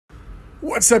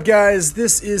What's up, guys?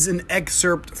 This is an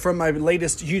excerpt from my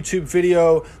latest YouTube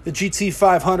video, the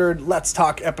GT500 Let's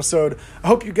Talk episode. I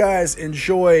hope you guys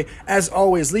enjoy. As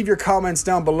always, leave your comments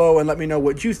down below and let me know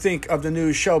what you think of the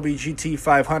new Shelby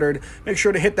GT500. Make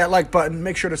sure to hit that like button,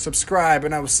 make sure to subscribe,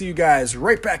 and I will see you guys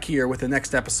right back here with the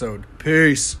next episode.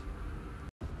 Peace.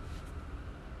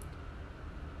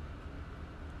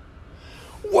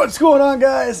 What's going on,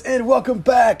 guys, and welcome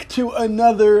back to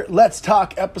another Let's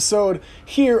Talk episode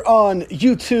here on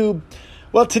YouTube.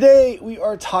 Well, today we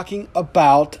are talking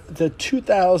about the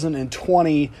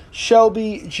 2020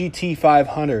 Shelby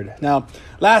GT500. Now,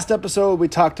 last episode we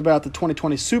talked about the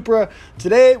 2020 Supra.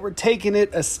 Today we're taking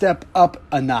it a step up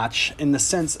a notch in the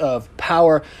sense of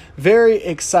power. Very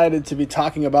excited to be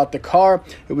talking about the car.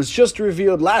 It was just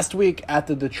revealed last week at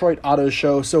the Detroit Auto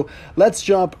Show. So let's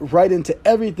jump right into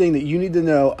everything that you need to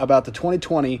know about the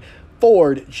 2020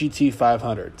 Ford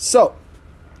GT500. So,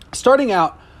 starting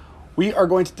out, we are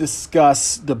going to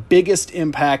discuss the biggest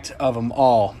impact of them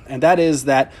all. And that is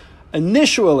that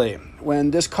initially,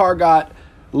 when this car got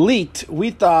leaked,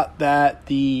 we thought that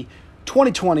the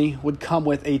 2020 would come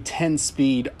with a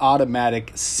 10-speed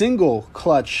automatic single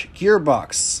clutch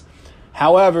gearbox.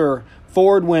 However,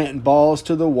 Ford went balls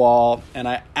to the wall, and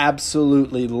I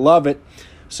absolutely love it.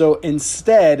 So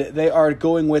instead, they are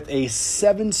going with a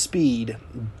 7-speed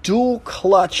dual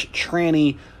clutch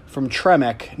tranny from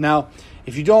Tremec. Now,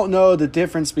 if you don't know the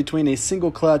difference between a single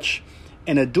clutch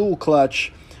and a dual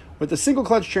clutch, with a single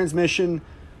clutch transmission,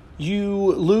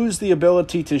 you lose the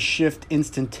ability to shift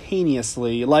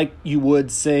instantaneously like you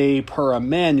would, say, per a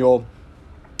manual.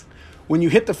 When you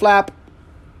hit the flap,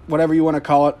 whatever you want to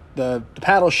call it, the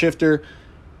paddle shifter,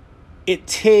 it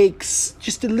takes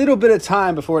just a little bit of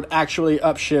time before it actually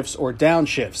upshifts or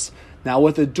downshifts. Now,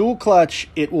 with a dual clutch,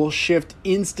 it will shift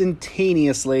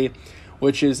instantaneously,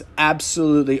 which is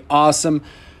absolutely awesome.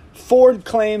 Ford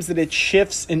claims that it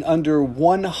shifts in under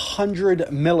 100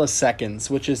 milliseconds,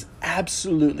 which is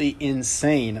absolutely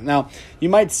insane. Now, you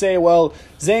might say, well,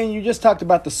 Zane, you just talked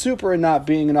about the Supra not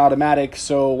being an automatic,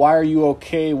 so why are you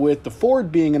okay with the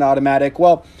Ford being an automatic?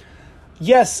 Well,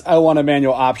 yes, I want a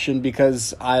manual option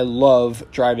because I love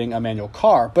driving a manual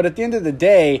car. But at the end of the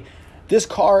day, this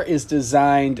car is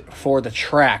designed for the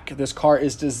track. This car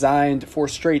is designed for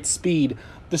straight speed.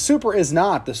 The Supra is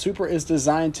not. The Supra is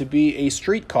designed to be a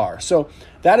street car. So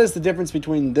that is the difference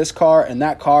between this car, and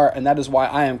that is why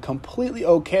I am completely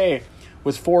okay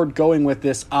with Ford going with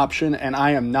this option, and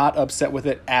I am not upset with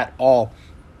it at all.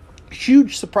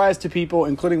 Huge surprise to people,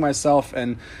 including myself,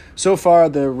 and so far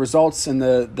the results and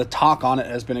the talk on it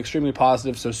has been extremely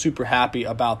positive, so super happy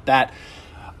about that.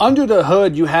 Under the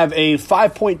hood, you have a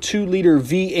 5.2-liter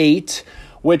V8,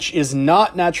 which is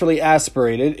not naturally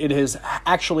aspirated. It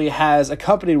actually has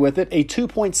accompanied with it a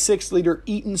 2.6-liter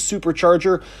Eaton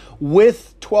supercharger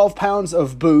with 12 pounds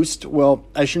of boost. Well,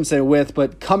 I shouldn't say with,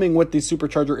 but coming with the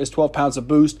supercharger is 12 pounds of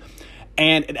boost.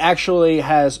 And it actually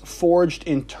has forged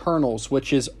internals,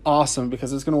 which is awesome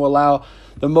because it's going to allow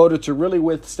the motor to really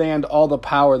withstand all the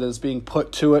power that is being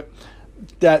put to it.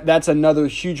 That's another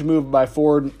huge move by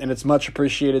Ford, and it's much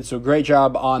appreciated. So great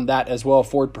job on that as well,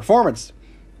 Ford Performance.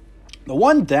 The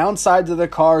one downside to the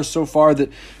car so far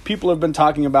that people have been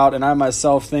talking about, and I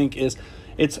myself think, is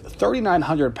it's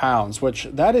 3,900 pounds, which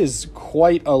that is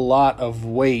quite a lot of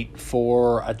weight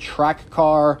for a track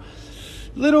car.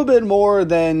 A little bit more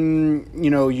than,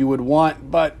 you would want,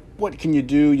 but what can you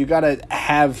do? You got to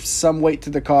have some weight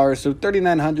to the car. So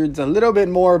 3,900 is a little bit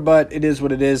more, but it is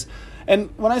what it is.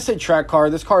 And when I say track car,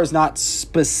 this car is not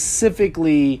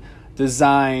specifically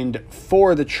designed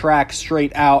for the track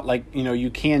straight out, like you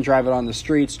can drive it on the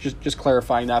streets, just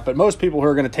clarifying that. But most people who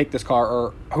are going to take this car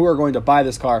or who are going to buy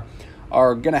this car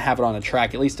are going to have it on the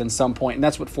track, at least in some point, and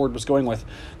that's what Ford was going with.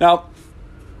 Now,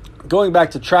 going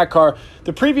back to track car,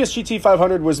 the previous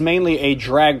GT500 was mainly a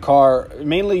drag car,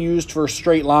 mainly used for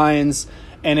straight lines,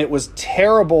 and it was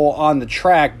terrible on the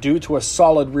track due to a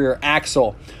solid rear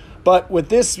axle. But with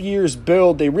this year's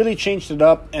build, they really changed it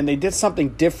up, and they did something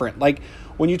different. Like,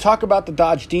 when you talk about the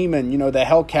Dodge Demon, the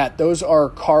Hellcat, those are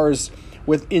cars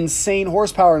with insane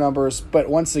horsepower numbers, but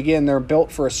once again, they're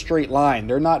built for a straight line.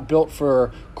 They're not built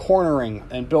for cornering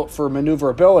and built for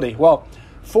maneuverability. Well,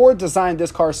 Ford designed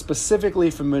this car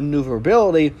specifically for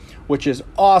maneuverability, which is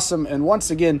awesome. And once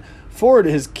again, Ford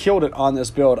has killed it on this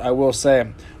build, I will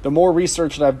say. The more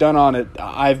research that I've done on it,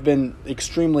 I've been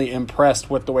extremely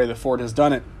impressed with the way that Ford has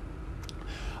done it.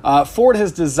 Ford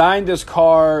has designed this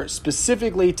car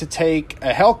specifically to take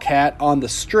a Hellcat on the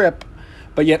strip,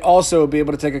 but yet also be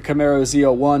able to take a Camaro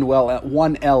ZL1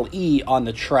 1LE on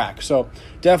the track. So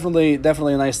definitely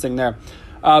a nice thing there.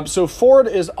 So Ford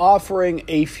is offering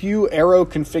a few aero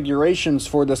configurations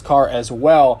for this car as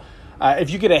well.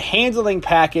 If you get a handling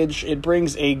package, it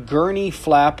brings a gurney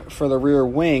flap for the rear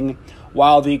wing,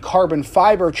 while the carbon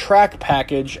fiber track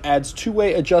package adds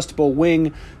two-way adjustable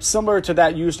wing, similar to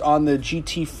that used on the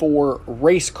GT4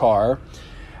 race car.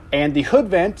 And the hood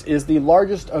vent is the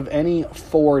largest of any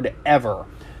Ford ever.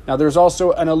 Now, there's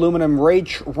also an aluminum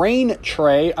rain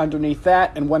tray underneath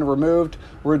that, and when removed,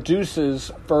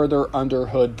 reduces further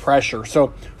underhood pressure.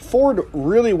 So Ford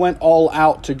really went all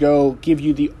out to go give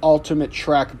you the ultimate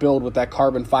track build with that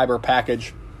carbon fiber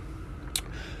package.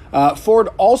 Ford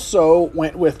also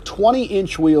went with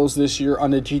 20-inch wheels this year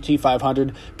on the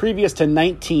GT500, previous to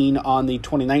 19 on the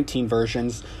 2019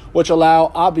 versions, which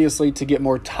allow, obviously, to get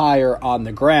more tire on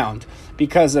the ground.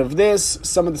 Because of this,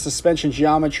 some of the suspension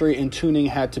geometry and tuning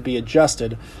had to be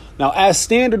adjusted. Now, as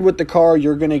standard with the car,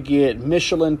 you're going to get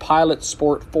Michelin Pilot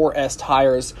Sport 4S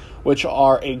tires, which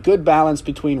are a good balance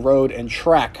between road and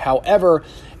track. However,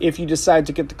 if you decide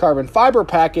to get the carbon fiber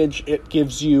package, it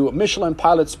gives you Michelin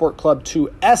Pilot Sport Club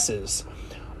 2S's,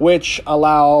 which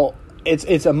allow,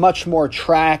 it's a much more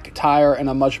track tire and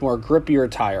a much more grippier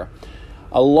tire.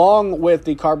 Along with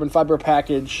the carbon fiber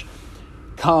package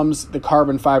comes the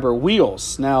carbon fiber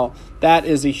wheels. Now, that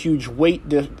is a huge weight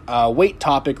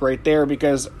topic right there,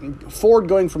 because Ford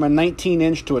going from a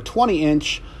 19-inch to a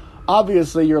 20-inch,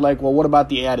 obviously you're like, well, what about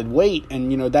the added weight?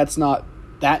 And, that's not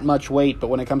that much weight, but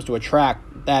when it comes to a track,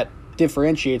 that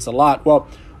differentiates a lot. Well,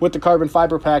 with the carbon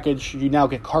fiber package, you now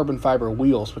get carbon fiber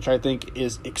wheels, which I think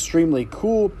is extremely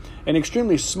cool and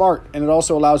extremely smart, and it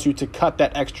also allows you to cut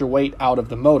that extra weight out of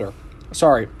the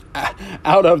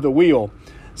out of the wheel.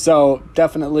 So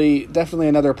definitely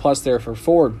another plus there for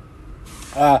Ford.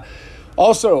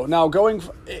 Also, now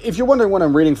if you're wondering what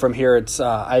I'm reading from here, it's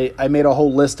I made a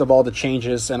whole list of all the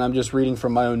changes, and I'm just reading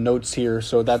from my own notes here.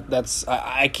 So that's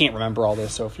I can't remember all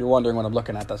this. So if you're wondering what I'm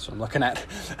looking at, that's what I'm looking at.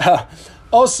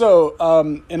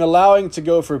 Also, in allowing to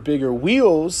go for bigger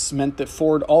wheels meant that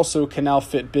Ford also can now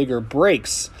fit bigger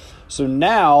brakes. So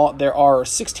now there are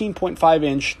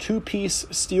 16.5-inch two-piece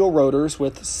steel rotors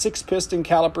with 6-piston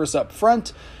calipers up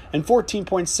front and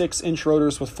 14.6-inch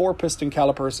rotors with 4-piston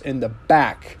calipers in the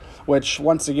back, which,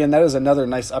 once again, that is another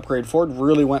nice upgrade. Ford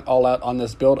really went all out on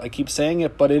this build. I keep saying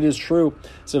it, but it is true.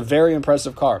 It's a very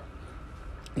impressive car.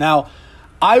 Now,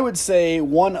 I would say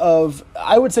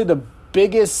the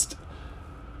biggest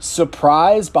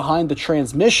surprise behind the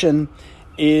transmission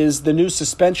is the new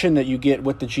suspension that you get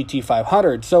with the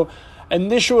GT500. So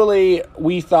initially,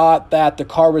 we thought that the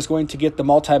car was going to get the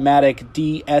Multimatic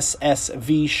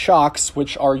DSSV shocks,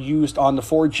 which are used on the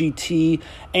Ford GT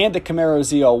and the Camaro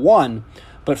ZL1.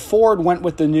 But Ford went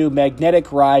with the new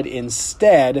Magnetic Ride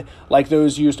instead, like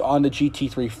those used on the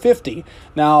GT350.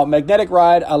 Now, Magnetic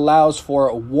Ride allows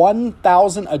for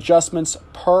 1,000 adjustments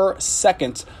per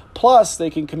second, plus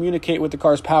they can communicate with the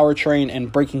car's powertrain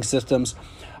and braking systems.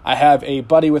 I have a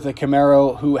buddy with a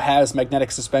Camaro who has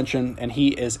magnetic suspension, and he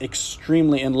is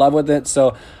extremely in love with it.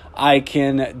 So I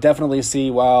can definitely see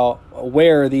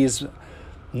where these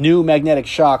new magnetic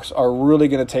shocks are really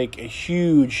going to take a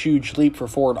huge leap for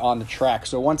Ford on the track.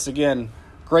 So once again,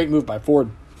 great move by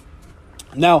Ford.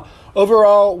 Now,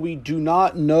 overall, we do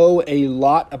not know a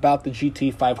lot about the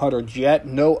GT500 yet.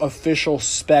 No official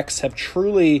specs have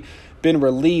truly been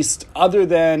released, other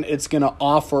than it's going to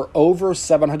offer over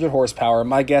 700 horsepower.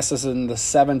 My guess is in the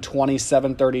 720,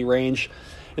 730 range.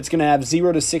 It's going to have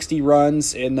 0 to 60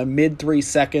 runs in the mid 3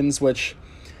 seconds, which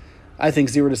I think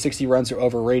 0 to 60 runs are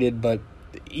overrated, but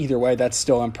either way, that's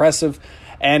still impressive.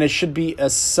 And it should be a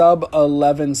sub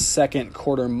 11 second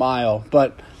quarter mile.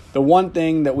 But the one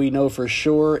thing that we know for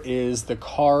sure is the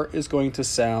car is going to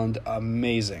sound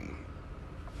amazing.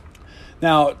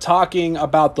 Now, talking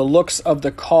about the looks of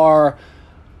the car,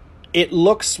 it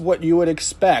looks what you would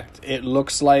expect. It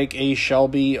looks like a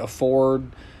Shelby, a Ford,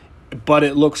 but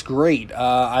it looks great.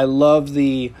 I love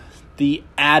the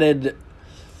added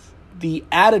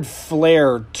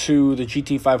flair to the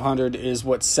GT500 is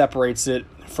what separates it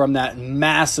from that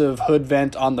massive hood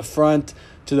vent on the front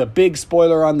to the big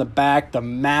spoiler on the back, the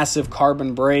massive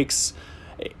carbon brakes.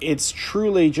 It's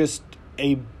truly just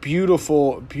a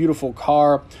beautiful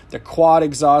car. The quad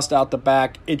exhaust out the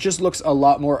back, it just looks a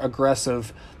lot more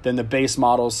aggressive than the base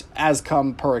models, as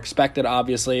come per expected,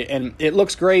 obviously, and it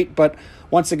looks great. But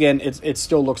once again, it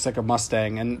still looks like a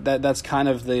Mustang, and that's kind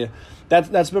of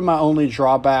that's been my only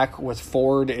drawback with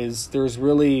Ford. Is there's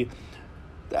really,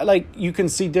 like, you can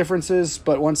see differences,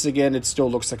 but once again, it still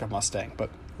looks like a Mustang.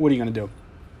 But what are you going to do?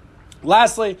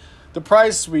 Lastly, the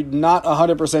price, we're not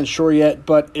 100% sure yet,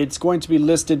 but it's going to be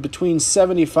listed between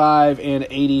 $75,000 and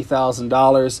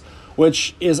 $80,000,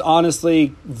 which is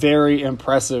honestly very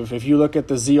impressive. If you look at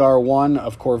the ZR1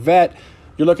 of Corvette,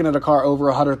 you're looking at a car over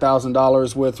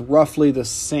 $100,000 with roughly the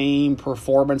same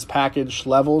performance package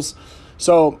levels.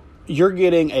 So you're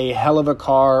getting a hell of a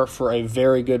car for a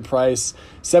very good price.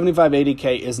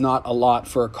 75-80K is not a lot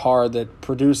for a car that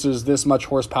produces this much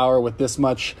horsepower with this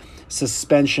much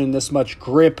suspension, this much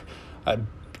grip, a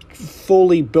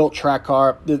fully built track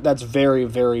car. That's very,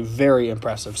 very, very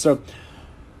impressive. So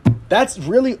that's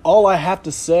really all I have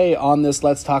to say on this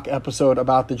Let's Talk episode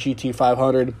about the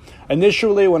GT500.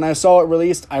 Initially, when I saw it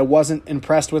released, I wasn't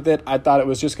impressed with it. I thought it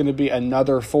was just going to be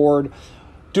another Ford.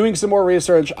 Doing some more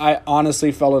research, I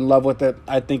honestly fell in love with it.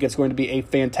 I think it's going to be a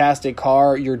fantastic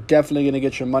car. You're definitely going to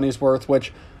get your money's worth,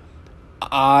 which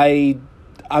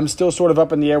I'm still sort of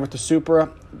up in the air with the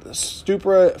Supra. The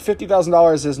Supra,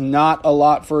 $50,000 is not a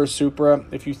lot for a Supra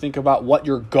if you think about what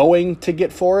you're going to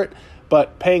get for it.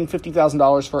 But paying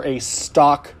 $50,000 for a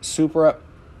stock Supra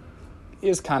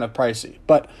is kind of pricey.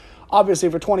 But obviously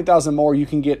for $20,000 more, you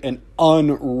can get an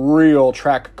unreal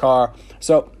track car.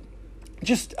 So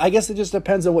I guess it just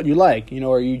depends on what you like. You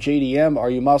know, are you JDM? Are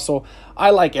you muscle? I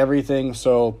like everything,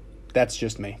 so that's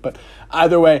just me. But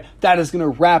either way, that is going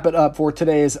to wrap it up for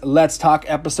today's Let's Talk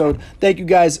episode. Thank you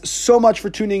guys so much for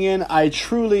tuning in. I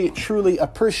truly, truly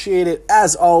appreciate it.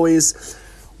 As always,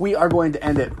 we are going to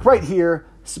end it right here.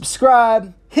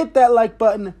 Subscribe, hit that like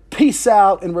button, peace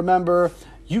out, and remember,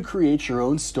 you create your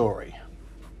own story.